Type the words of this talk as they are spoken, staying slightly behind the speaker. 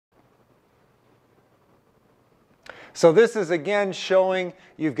So this is again showing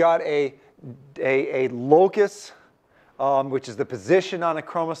you've got a locus, which is the position on a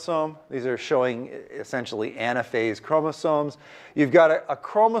chromosome. These are showing essentially anaphase chromosomes. You've got a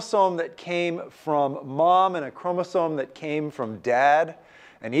chromosome that came from mom and a chromosome that came from dad.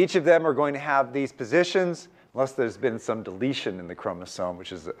 And each of them are going to have these positions, unless there's been some deletion in the chromosome,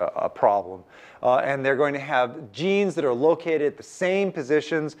 which is a problem. And they're going to have genes that are located at the same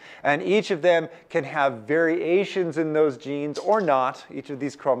positions, and each of them can have variations in those genes or not, each of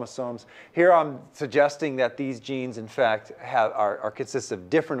these chromosomes. Here I'm suggesting that these genes, in fact, consist of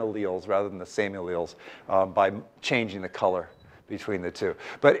different alleles rather than the same alleles by changing the color between the two.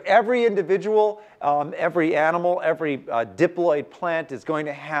 But every individual, every animal, every diploid plant is going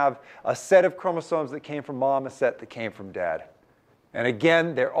to have a set of chromosomes that came from mom, a set that came from dad. And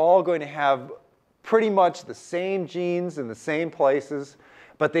again, they're all going to have pretty much the same genes in the same places,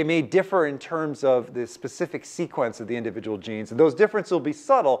 but they may differ in terms of the specific sequence of the individual genes. And those differences will be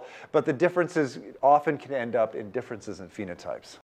subtle, but the differences often can end up in differences in phenotypes.